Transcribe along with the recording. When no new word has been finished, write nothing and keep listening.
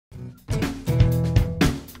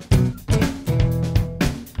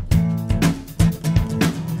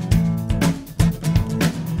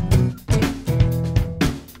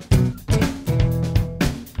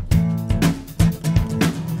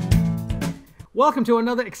Welcome to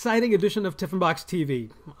another exciting edition of Tiffinbox TV.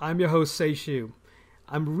 I'm your host, Sei Shu.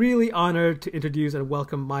 I'm really honored to introduce and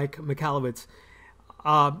welcome Mike Michalowicz.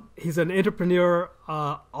 He's an entrepreneur,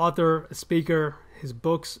 author, speaker. His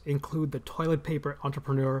books include The Toilet Paper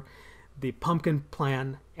Entrepreneur, The Pumpkin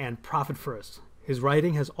Plan, and Profit First. His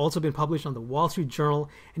writing has also been published on the Wall Street Journal,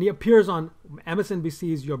 and he appears on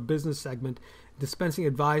MSNBC's Your Business segment, dispensing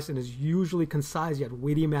advice in his usually concise yet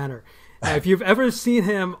witty manner. Now, if you've ever seen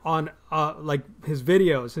him on like his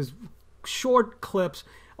videos, his short clips,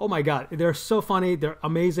 oh my God, they're so funny, they're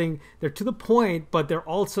amazing, they're to the point, but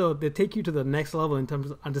they take you to the next level in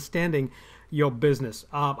terms of understanding your business.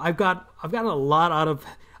 I've gotten a lot out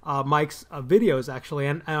of Mike's videos actually,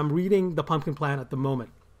 and I'm reading The Pumpkin Plan at the moment.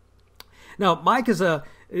 Now, Mike is the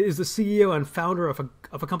CEO and founder of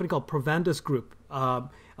a company called Prevendus Group,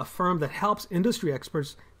 a firm that helps industry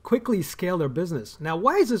experts quickly scale their business. Now,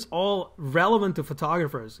 why is this all relevant to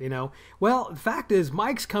photographers? Well, the fact is,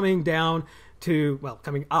 Mike's coming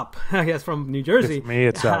up, I guess, from New Jersey. For me,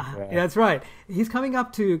 it's up. Yeah. That's right. He's coming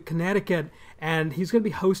up to Connecticut, and he's going to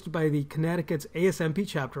be hosted by the Connecticut's ASMP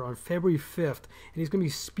chapter on February 5th, and he's going to be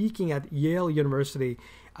speaking at Yale University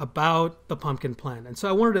about the Pumpkin Plan. And so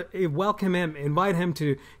I wanted to welcome him, invite him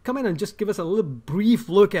to come in and just give us a little brief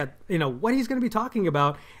look at what he's going to be talking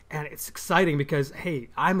about. And it's exciting because, hey,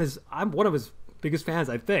 I'm one of his biggest fans,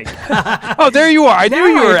 I think. Oh, there you are. I knew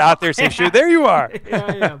you were out there, Sishu. There you are.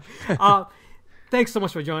 Yeah, I am. Thanks so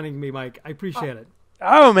much for joining me, Mike. I appreciate it.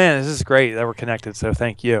 Oh, man, this is great that we're connected, so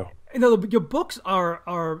thank you. Your books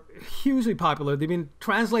are hugely popular. They've been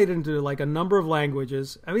translated into like a number of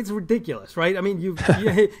languages. I mean, it's ridiculous, right? I mean,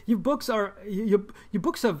 your books have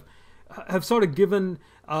sort of given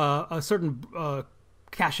a certain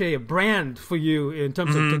cachet, a brand for you in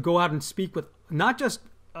terms of to go out and speak with not just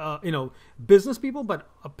business people, but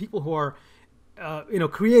people who are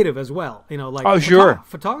creative as well. Like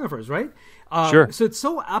photographers, right? Sure. So it's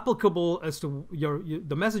so applicable as to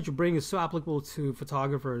the message you bring is so applicable to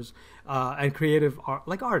photographers and creative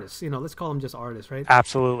artists. Let's call them just artists, right?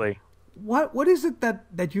 Absolutely. What is it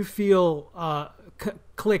that you feel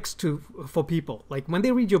clicks for people? Like when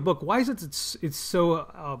they read your book, why is it's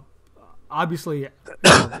so obviously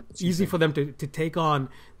easy for them to take on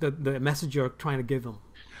the message you're trying to give them?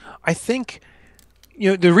 I think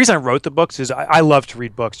the reason I wrote the books is I love to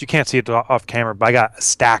read books. You can't see it off camera, but I got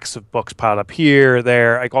stacks of books piled up here,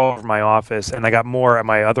 there, like all over my office, and I got more at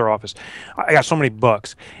my other office. I got so many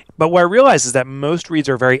books. But what I realized is that most reads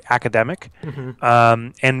are very academic,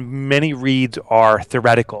 and many reads are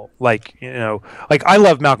theoretical. Like I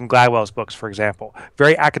love Malcolm Gladwell's books, for example.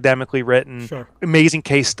 Very academically written, amazing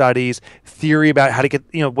case studies, theory about how to get,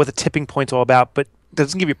 what the tipping point's all about, but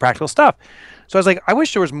doesn't give you practical stuff. So I was like, I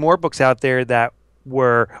wish there was more books out there that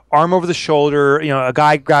were arm over the shoulder, a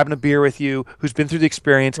guy grabbing a beer with you who's been through the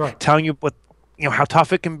experience, telling you what, how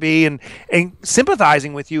tough it can be and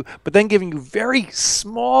sympathizing with you, but then giving you very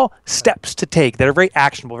small steps to take that are very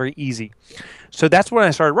actionable, very easy. So that's when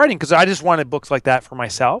I started writing, because I just wanted books like that for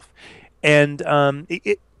myself. And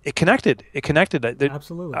it connected. It connected.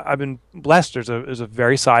 Absolutely. I've been blessed. There's a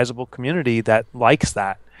very sizable community that likes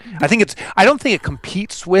that. I don't think it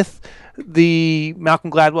competes with the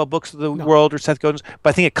Malcolm Gladwell books of the world or Seth Godin's, but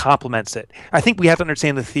I think it complements it. I think we have to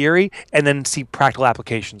understand the theory and then see practical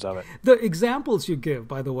applications of it. The examples you give,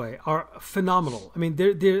 by the way, are phenomenal. I mean,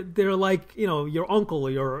 they're like your uncle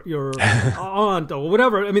or your aunt or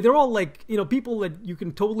whatever. I mean, they're all like people that you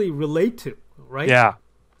can totally relate to, right?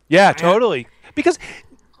 Yeah, totally. Because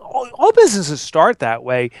all businesses start that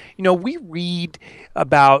way. We read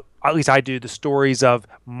about, at least I do, the stories of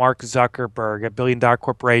Mark Zuckerberg, a billion-dollar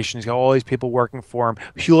corporation. He's got all these people working for him.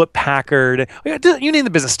 Hewlett-Packard, you name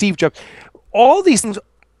the business, Steve Jobs. All these things,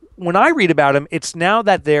 when I read about them, it's now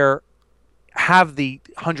that have the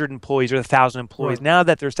 100 employees or the 1,000 employees, now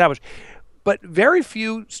that they're established. But very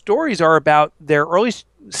few stories are about their early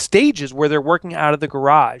stages where they're working out of the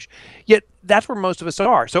garage. Yet that's where most of us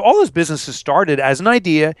are. So all those businesses started as an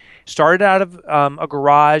idea, started out of a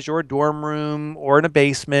garage or a dorm room or in a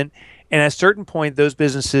basement. And at a certain point, those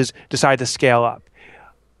businesses decide to scale up.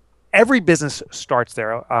 Every business starts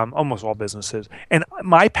there, almost all businesses. And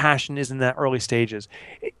my passion is in the early stages.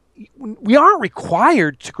 We aren't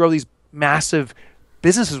required to grow these massive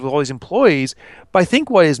businesses with all these employees, but I think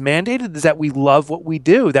what is mandated is that we love what we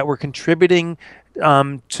do, that we're contributing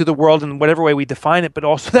to the world in whatever way we define it, but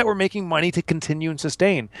also that we're making money to continue and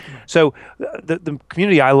sustain. So the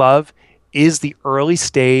community I love is the early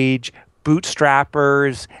stage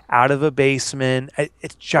bootstrappers out of a basement.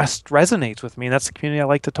 It just resonates with me, and that's the community I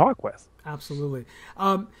like to talk with. Absolutely.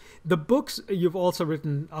 The books you've also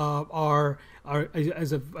written are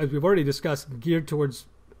as we've already discussed, geared towards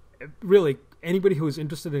really anybody who is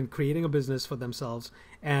interested in creating a business for themselves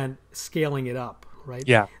and scaling it up, right?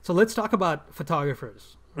 Yeah. So let's talk about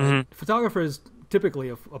photographers. Right? Mm-hmm. Photographers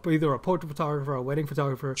typically, either a portrait photographer or a wedding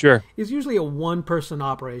photographer, Sure. is usually a one-person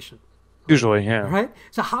operation. Usually, yeah. Right.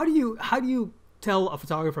 So how do you tell a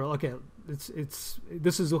photographer, okay,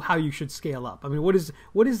 this is how you should scale up? I mean, what is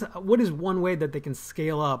one way that they can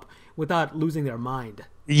scale up without losing their mind?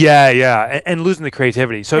 Yeah, and losing the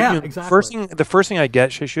creativity. So Yeah, you know, exactly. the first thing I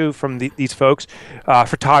get, Shishu, from these folks,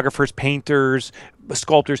 photographers, painters,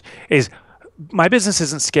 sculptors, is my business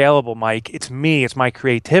isn't scalable, Mike. It's me. It's my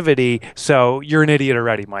creativity. So you're an idiot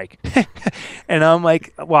already, Mike. And I'm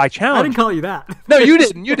like, well, I challenge. I didn't call you that. No, you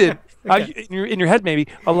didn't. You did. Okay. In your head, maybe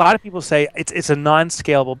a lot of people say it's a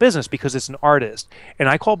non-scalable business because it's an artist, and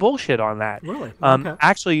I call bullshit on that. Really? Okay.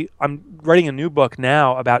 Actually, I'm writing a new book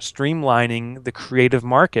now about streamlining the creative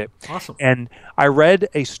market. Awesome. And I read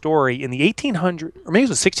a story in the 1800s, or maybe it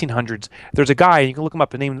was the 1600s. There's a guy, and you can look him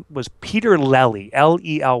up. His name was Peter Lely,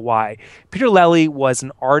 Lely. Peter Lely was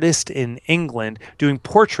an artist in England doing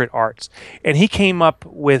portrait arts, and he came up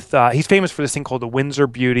with. He's famous for this thing called the Windsor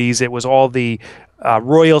Beauties. It was all the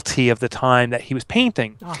royalty of the time that he was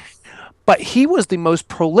painting. Oh. But he was the most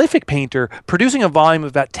prolific painter, producing a volume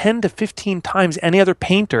of about 10 to 15 times any other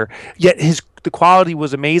painter, yet the quality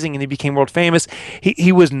was amazing and he became world famous.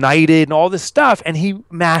 He was knighted and all this stuff, and he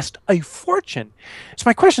amassed a fortune. So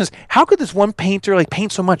my question is, how could this one painter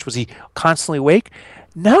paint so much? Was he constantly awake?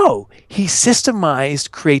 No, he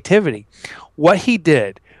systemized creativity. What he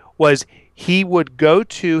did was he would go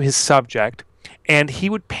to his subject and he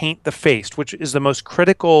would paint the face, which is the most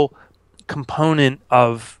critical component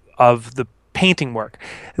of the painting work.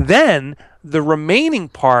 Then the remaining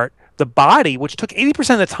part, the body, which took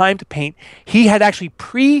 80% of the time to paint, he had actually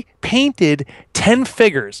pre-painted 10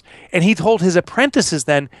 figures. And he told his apprentices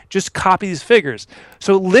then, just copy these figures.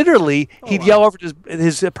 So literally, he'd yell over to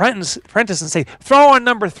his apprentice and say, throw on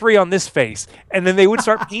number 3 on this face. And then they would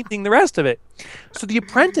start painting the rest of it. So the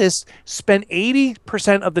apprentice spent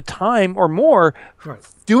 80% of the time or more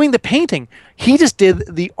doing the painting. He just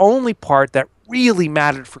did the only part that really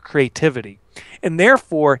mattered for creativity. And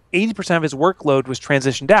therefore, 80% of his workload was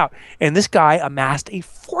transitioned out. And this guy amassed a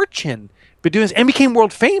fortune by doing this and became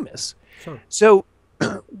world famous. Sure. So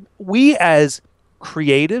we as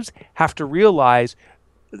creatives have to realize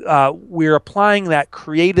we're applying that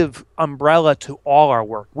creative umbrella to all our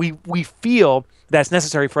work. We feel that's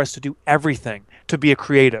necessary for us to do everything to be a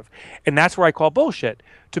creative. And that's where I call bullshit.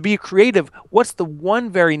 To be a creative, what's the one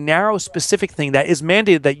very narrow, specific thing that is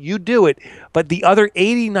mandated that you do it, but the other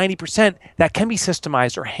 80, 90% that can be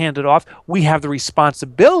systemized or handed off, we have the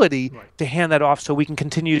responsibility to hand that off so we can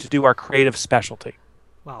continue to do our creative specialty.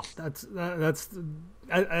 Wow, that's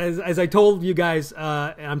as I told you guys,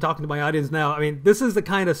 and I'm talking to my audience now, I mean, this is the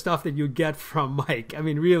kind of stuff that you get from Mike. I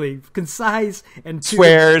mean, really, concise and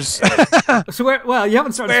swears. Swear. Well, you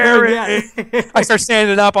haven't started swearing yet. I start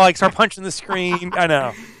standing up. I'll start punching the screen. I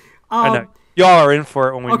know. I know. Y'all are in for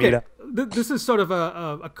it when we meet up. This is sort of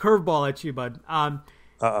a curveball at you, bud.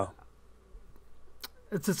 Uh-oh.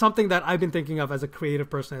 It's something that I've been thinking of as a creative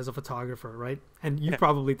person, as a photographer, right? And you've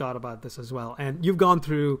probably thought about this as well. And you've gone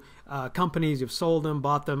through companies, you've sold them,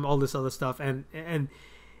 bought them, all this other stuff. And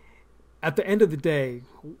at the end of the day,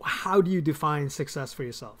 how do you define success for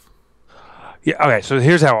yourself? Yeah. Okay. So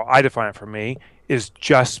here's how I define it for me: is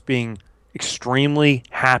just being extremely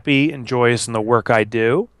happy and joyous in the work I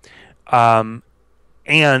do,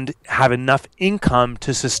 and have enough income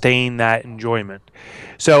to sustain that enjoyment.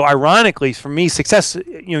 So ironically, for me, success,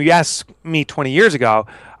 you asked me 20 years ago,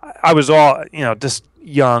 I was all, just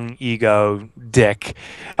young ego dick,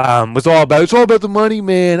 it's all about the money,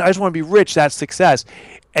 man. I just want to be rich. That's success.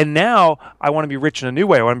 And now I want to be rich in a new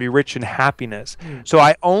way. I want to be rich in happiness. So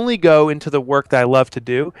I only go into the work that I love to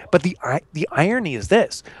do. But the irony is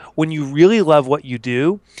this: when you really love what you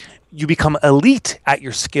do, you become elite at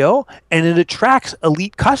your skill, and it attracts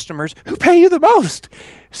elite customers who pay you the most.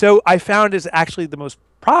 So I found it's actually the most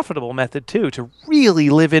profitable method too, to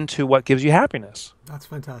really live into what gives you happiness. That's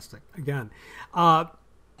fantastic. Again,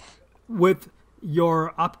 with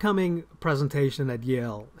your upcoming presentation at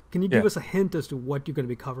Yale, can you give us a hint as to what you're going to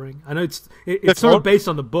be covering? I know it's sort of based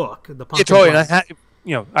on the book, the Pumpkin.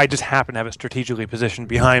 Totally. I just happen to have it strategically positioned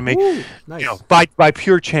behind me. Ooh, nice. By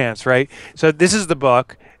pure chance, right? So this is the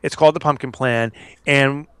book. It's called The Pumpkin Plan,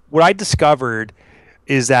 and what I discovered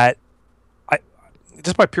is that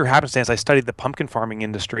just by pure happenstance, I studied the pumpkin farming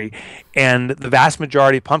industry, and the vast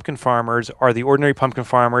majority of pumpkin farmers are the ordinary pumpkin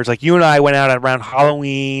farmers. Like you and I went out around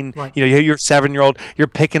Halloween. Right. You know, you're a 7-year-old, you're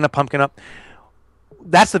picking a pumpkin up.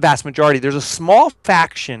 That's the vast majority. There's a small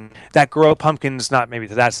faction that grow pumpkins, not maybe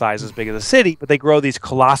to that size as big as a city, but they grow these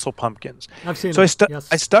colossal pumpkins. I've seen So them. Yes.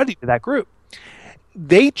 I studied that group.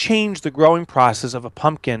 They changed the growing process of a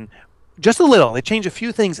pumpkin just a little. They changed a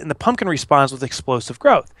few things, and the pumpkin responds with explosive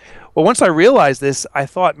growth. Well, once I realized this, I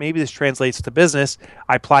thought maybe this translates to business.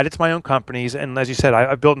 I applied it to my own companies, and as you said,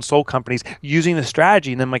 I've built and sold companies using the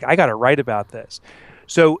strategy, and then I'm like, I got to write about this.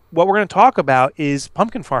 So what we're going to talk about is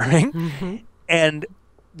pumpkin farming and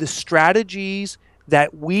the strategies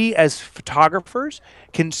that we as photographers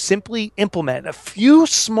can simply implement. A few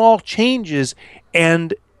small changes,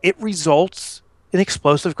 and it results in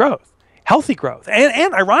explosive growth, healthy growth.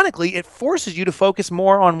 And ironically, it forces you to focus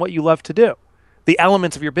more on what you love to do, the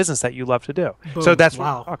elements of your business that you love to do. Boom. So that's wow.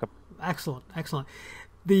 what we'll talk about. Excellent, excellent.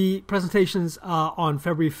 The presentation's on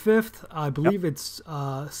February 5th. I believe it's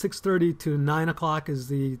 6:30 to 9 o'clock is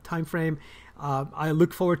the time frame. I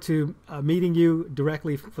look forward to meeting you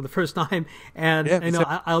directly for the first time, and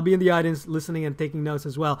I'll be in the audience listening and taking notes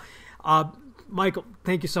as well. Michael,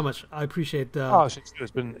 thank you so much. I appreciate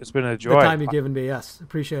It's been a joy. the time you've given me. Yes,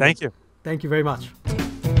 appreciate it. Thank you. Thank you very much.